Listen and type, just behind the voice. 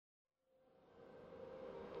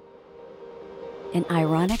an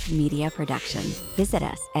Ironic Media production. Visit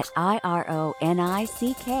us at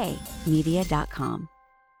ironickmedia.com.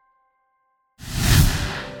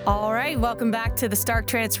 All right, welcome back to the Stark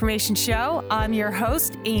Transformation Show. I'm your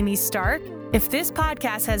host, Amy Stark. If this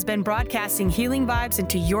podcast has been broadcasting healing vibes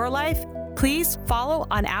into your life, please follow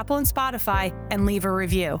on Apple and Spotify and leave a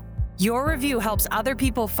review. Your review helps other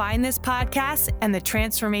people find this podcast and the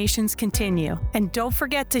transformations continue. And don't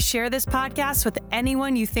forget to share this podcast with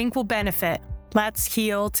anyone you think will benefit. Let's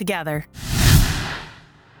heal together.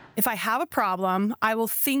 If I have a problem, I will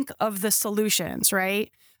think of the solutions, right?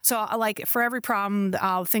 So like for every problem,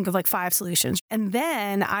 I'll think of like 5 solutions. And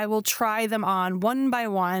then I will try them on one by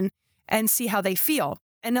one and see how they feel.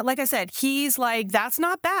 And like I said, he's like, that's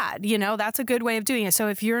not bad. You know, that's a good way of doing it. So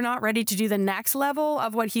if you're not ready to do the next level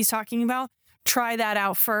of what he's talking about, try that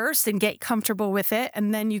out first and get comfortable with it.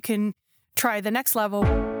 And then you can try the next level.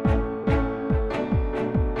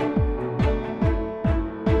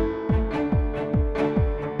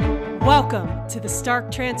 Welcome to the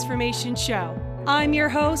Stark Transformation Show. I'm your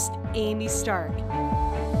host, Amy Stark.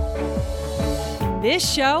 In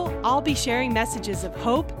this show, I'll be sharing messages of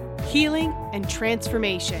hope, healing, and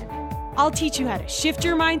transformation. I'll teach you how to shift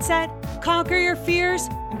your mindset, conquer your fears,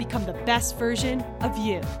 and become the best version of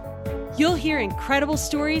you. You'll hear incredible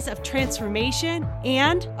stories of transformation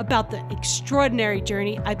and about the extraordinary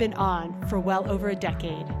journey I've been on for well over a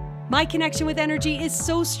decade. My connection with energy is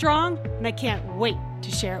so strong, and I can't wait to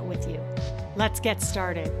share it with you. Let's get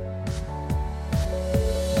started.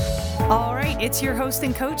 All right, it's your host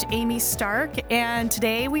and coach, Amy Stark, and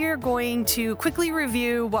today we are going to quickly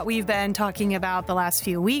review what we've been talking about the last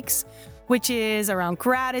few weeks, which is around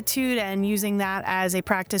gratitude and using that as a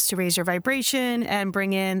practice to raise your vibration and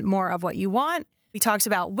bring in more of what you want. We talked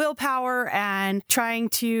about willpower and trying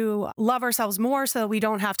to love ourselves more so that we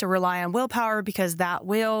don't have to rely on willpower because that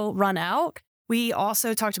will run out. We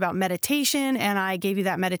also talked about meditation, and I gave you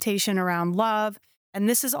that meditation around love. And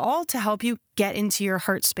this is all to help you get into your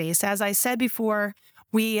heart space. As I said before,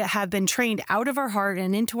 we have been trained out of our heart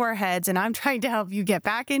and into our heads, and I'm trying to help you get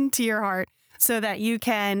back into your heart so that you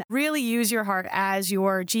can really use your heart as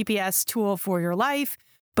your GPS tool for your life,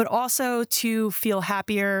 but also to feel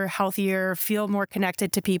happier, healthier, feel more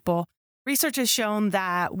connected to people. Research has shown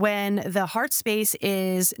that when the heart space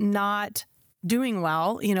is not doing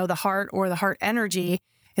well, you know, the heart or the heart energy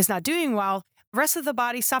is not doing well, the rest of the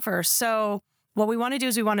body suffers. So what we want to do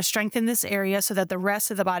is we want to strengthen this area so that the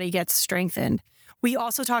rest of the body gets strengthened. We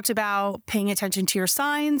also talked about paying attention to your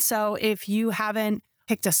signs. So if you haven't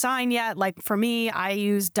picked a sign yet, like for me, I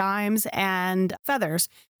use dimes and feathers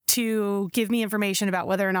to give me information about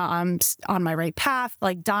whether or not I'm on my right path.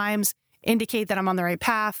 Like dimes indicate that I'm on the right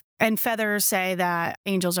path, and feathers say that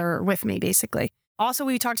angels are with me, basically. Also,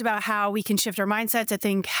 we talked about how we can shift our mindset to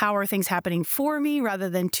think, how are things happening for me rather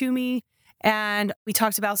than to me? And we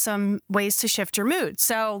talked about some ways to shift your mood.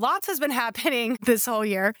 So lots has been happening this whole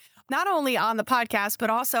year, not only on the podcast,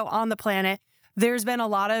 but also on the planet. There's been a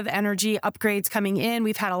lot of energy upgrades coming in.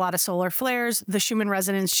 We've had a lot of solar flares. The Schumann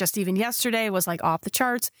resonance just even yesterday was like off the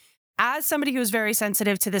charts. As somebody who's very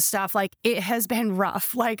sensitive to this stuff, like it has been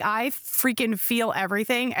rough. Like I freaking feel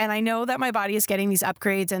everything. And I know that my body is getting these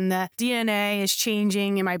upgrades and the DNA is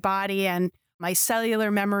changing in my body and my cellular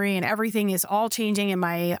memory and everything is all changing and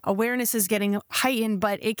my awareness is getting heightened,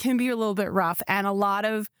 but it can be a little bit rough. And a lot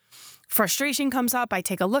of frustration comes up. I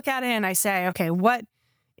take a look at it and I say, okay, what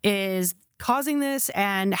is causing this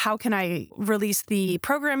and how can I release the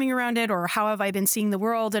programming around it? Or how have I been seeing the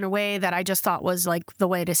world in a way that I just thought was like the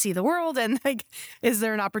way to see the world? And like, is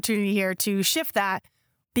there an opportunity here to shift that?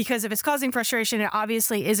 Because if it's causing frustration, it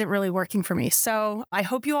obviously isn't really working for me. So I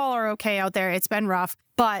hope you all are okay out there. It's been rough,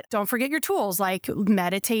 but don't forget your tools like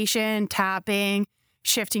meditation, tapping,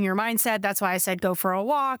 shifting your mindset. That's why I said go for a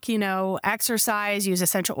walk, you know, exercise, use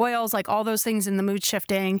essential oils, like all those things in the mood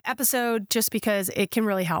shifting episode, just because it can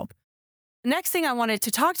really help. Next thing I wanted to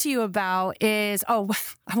talk to you about is, I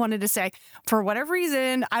wanted to say, for whatever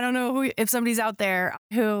reason, I don't know if somebody's out there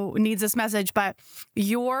who needs this message, but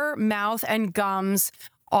your mouth and gums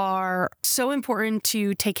are so important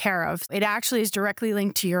to take care of. It actually is directly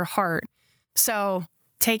linked to your heart. So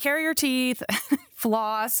take care of your teeth,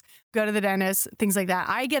 floss, go to the dentist, things like that.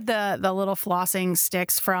 I get the little flossing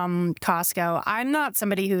sticks from Costco. I'm not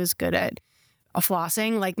somebody who's good at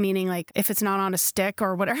flossing, like meaning like if it's not on a stick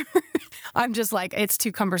or whatever, I'm just like, it's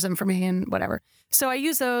too cumbersome for me and whatever. So I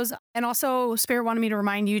use those. And also Spirit wanted me to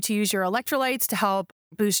remind you to use your electrolytes to help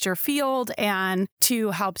boost your field and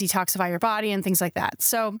to help detoxify your body and things like that.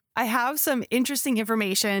 So I have some interesting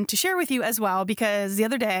information to share with you as well, because the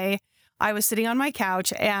other day I was sitting on my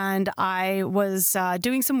couch and I was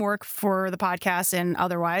doing some work for the podcast and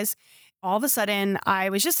otherwise. All of a sudden, I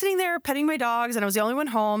was just sitting there petting my dogs and I was the only one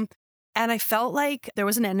home. And I felt like there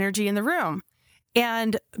was an energy in the room.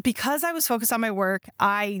 And because I was focused on my work,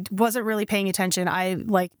 I wasn't really paying attention. I,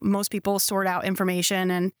 like most people, sort out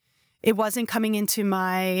information and it wasn't coming into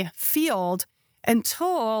my field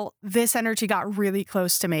until this energy got really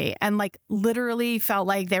close to me and like literally felt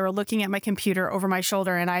like they were looking at my computer over my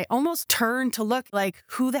shoulder. And I almost turned to look like,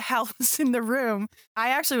 who the hell is in the room? I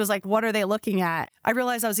actually was like, what are they looking at? I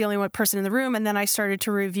realized I was the only one person in the room. And then I started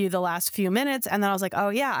to review the last few minutes. And then I was like, oh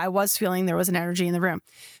yeah, I was feeling there was an energy in the room.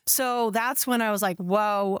 So that's when I was like,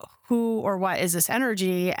 whoa, who or what is this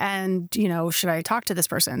energy? And, should I talk to this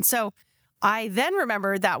person? So I then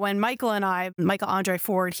remembered that when Michael Andre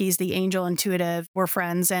Ford, he's the angel intuitive, we're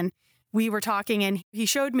friends, and we were talking and he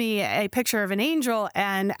showed me a picture of an angel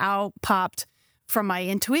and out popped from my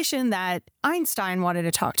intuition that Einstein wanted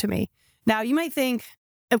to talk to me. Now you might think,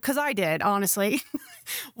 because I did, honestly,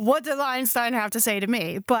 what does Einstein have to say to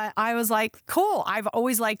me? But I was like, cool, I've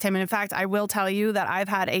always liked him. And in fact, I will tell you that I've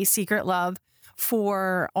had a secret love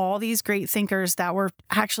for all these great thinkers that were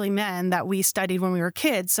actually men that we studied when we were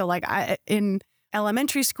kids. So like in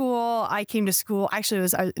elementary school, I came to school, actually it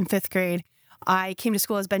was in 5th grade. I came to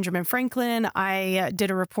school as Benjamin Franklin. I did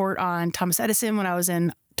a report on Thomas Edison when I was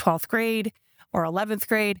in 12th grade or 11th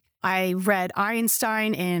grade. I read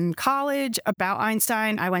Einstein in college about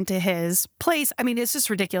Einstein. I went to his place. I mean, it's just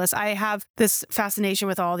ridiculous. I have this fascination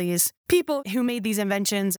with all these people who made these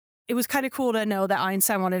inventions. It was kind of cool to know that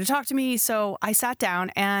Einstein wanted to talk to me. So I sat down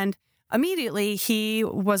and immediately he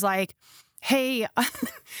was like, hey,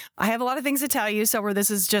 I have a lot of things to tell you. So this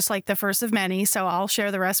is just like the first of many. So I'll share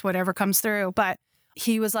the rest, whatever comes through. But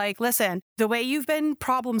he was like, listen, the way you've been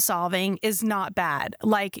problem solving is not bad.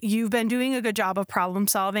 Like you've been doing a good job of problem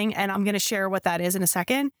solving. And I'm going to share what that is in a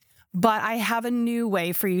second. But I have a new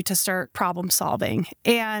way for you to start problem solving.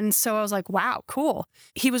 And so I was like, wow, cool.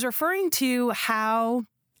 He was referring to how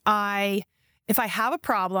if I have a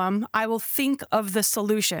problem, I will think of the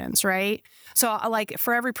solutions, right? So like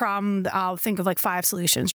for every problem, I'll think of like 5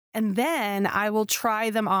 solutions. And then I will try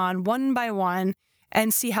them on one by one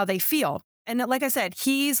and see how they feel. And like I said,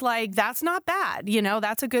 he's like, that's not bad.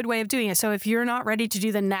 That's a good way of doing it. So if you're not ready to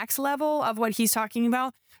do the next level of what he's talking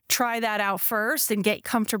about, try that out first and get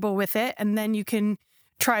comfortable with it. And then you can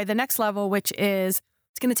try the next level, which is,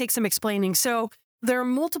 it's going to take some explaining. So there are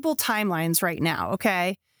multiple timelines right now,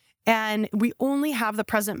 okay? And we only have the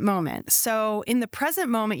present moment. So in the present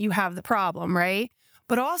moment, you have the problem, right?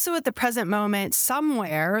 But also at the present moment,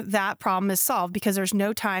 somewhere that problem is solved because there's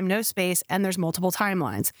no time, no space, and there's multiple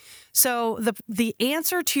timelines. So the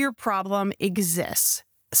answer to your problem exists.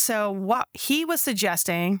 So what he was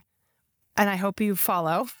suggesting, and I hope you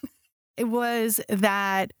follow, it was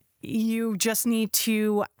that you just need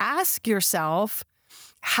to ask yourself,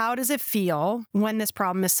 how does it feel when this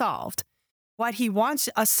problem is solved? What he wants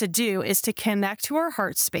us to do is to connect to our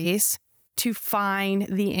heart space to find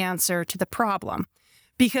the answer to the problem.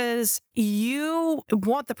 Because you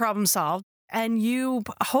want the problem solved and you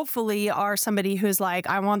hopefully are somebody who's like,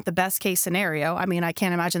 I want the best case scenario. I mean, I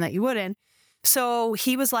can't imagine that you wouldn't. So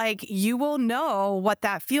he was like, you will know what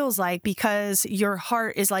that feels like because your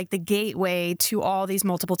heart is like the gateway to all these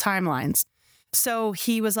multiple timelines. So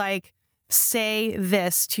he was like, say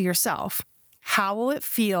this to yourself. How will it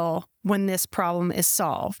feel when this problem is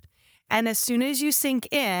solved? And as soon as you sink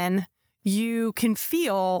in, you can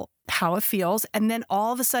feel how it feels. And then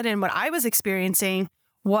all of a sudden, what I was experiencing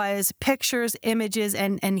was pictures, images,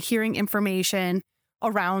 and hearing information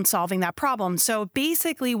around solving that problem. So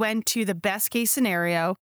basically went to the best case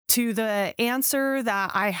scenario, to the answer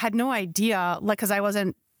that I had no idea, like, because I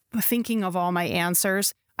wasn't thinking of all my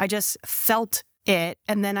answers. I just felt it,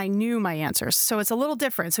 and then I knew my answers. So it's a little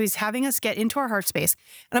different. So he's having us get into our heart space.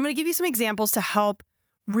 And I'm going to give you some examples to help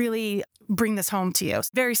really bring this home to you.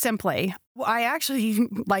 Very simply, I actually,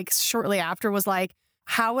 like shortly after, was like,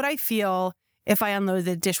 how would I feel if I unloaded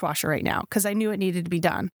the dishwasher right now? Because I knew it needed to be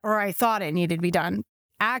done, or I thought it needed to be done.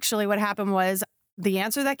 Actually, what happened was the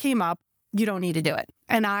answer that came up, you don't need to do it.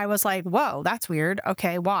 And I was like, whoa, that's weird.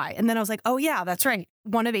 Okay, why? And then I was like, oh yeah, that's right.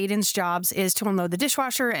 One of Aiden's jobs is to unload the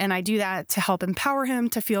dishwasher. And I do that to help empower him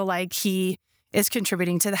to feel like he is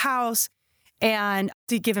contributing to the house and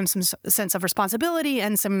to give him some sense of responsibility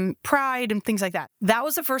and some pride and things like that. That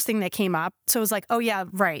was the first thing that came up. So it was like, oh yeah,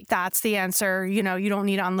 right. That's the answer. You don't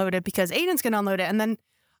need to unload it because Aiden's going to unload it. And then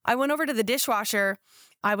I went over to the dishwasher.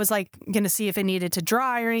 I was like going to see if it needed to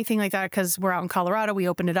dry or anything like that because we're out in Colorado. We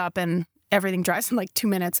opened it up and everything dries in like 2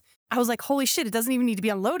 minutes. I was like, holy shit, it doesn't even need to be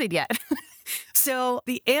unloaded yet. So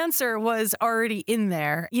the answer was already in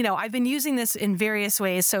there. I've been using this in various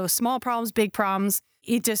ways. So small problems, big problems,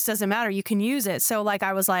 it just doesn't matter. You can use it. So like,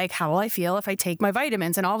 I was like, how will I feel if I take my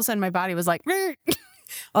vitamins? And all of a sudden my body was like, I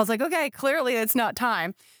was like, okay, clearly it's not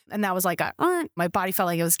time. And that was like, my body felt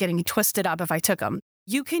like it was getting twisted up if I took them.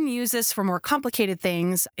 You can use this for more complicated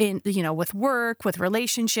things with work, with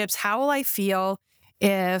relationships. How will I feel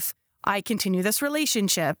if I continue this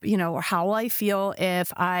relationship? Or how will I feel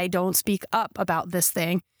if I don't speak up about this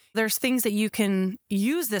thing? There's things that you can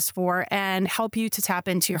use this for and help you to tap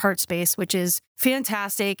into your heart space, which is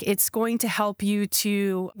fantastic. It's going to help you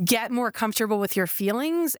to get more comfortable with your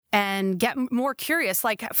feelings and get more curious.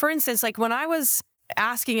 Like, for instance, like when I was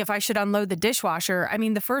asking if I should unload the dishwasher,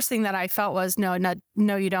 the first thing that I felt was, no,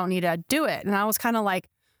 you don't need to do it. And I was kind of like,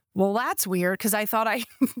 well, that's weird because I thought I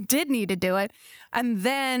did need to do it. And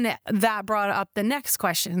then that brought up the next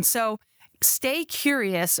question. So stay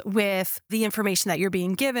curious with the information that you're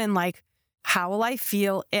being given, like, how will I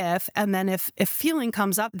feel if, and then if feeling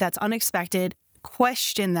comes up that's unexpected,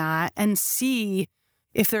 question that and see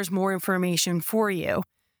if there's more information for you.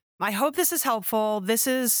 I hope this is helpful. This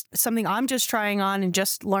is something I'm just trying on and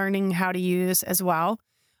just learning how to use as well.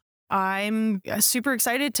 I'm super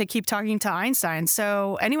excited to keep talking to Einstein.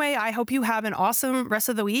 So anyway, I hope you have an awesome rest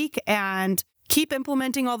of the week and keep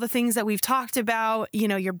implementing all the things that we've talked about.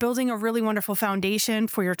 You're building a really wonderful foundation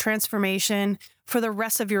for your transformation for the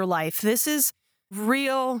rest of your life. This is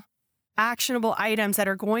real actionable items that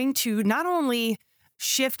are going to not only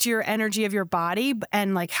shift your energy of your body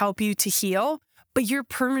and like help you to heal, but you're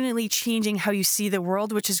permanently changing how you see the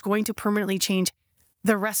world, which is going to permanently change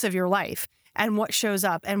the rest of your life and what shows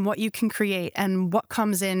up and what you can create and what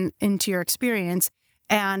comes into your experience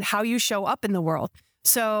and how you show up in the world.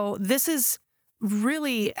 So this is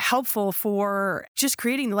really helpful for just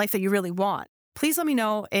creating the life that you really want. Please let me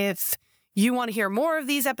know if you want to hear more of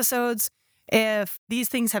these episodes, if these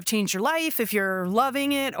things have changed your life, if you're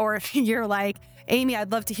loving it, or if you're like, Amy,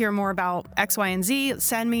 I'd love to hear more about X, Y, and Z.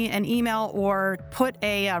 Send me an email or put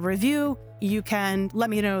a review. You can let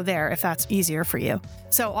me know there if that's easier for you.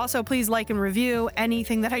 So also please like and review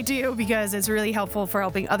anything that I do because it's really helpful for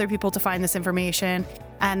helping other people to find this information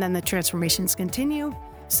and then the transformations continue.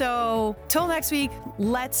 So till next week,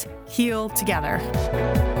 let's heal together.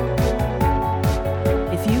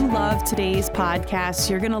 If you love today's podcast,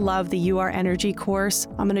 you're going to love the You Are Energy course.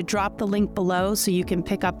 I'm going to drop the link below so you can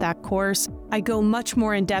pick up that course. I go much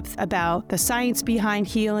more in depth about the science behind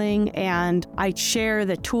healing, and I share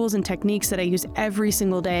the tools and techniques that I use every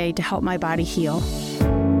single day to help my body heal.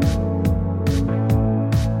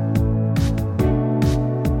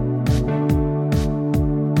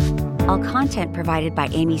 All content provided by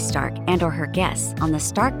Amy Stark and or her guests on the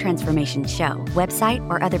Stark Transformation Show website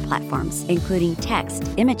or other platforms, including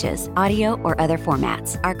text, images, audio, or other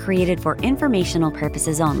formats, are created for informational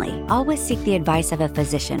purposes only. Always seek the advice of a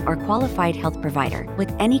physician or qualified health provider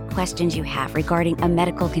with any questions you have regarding a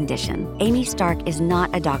medical condition. Amy Stark is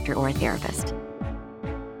not a doctor or a therapist.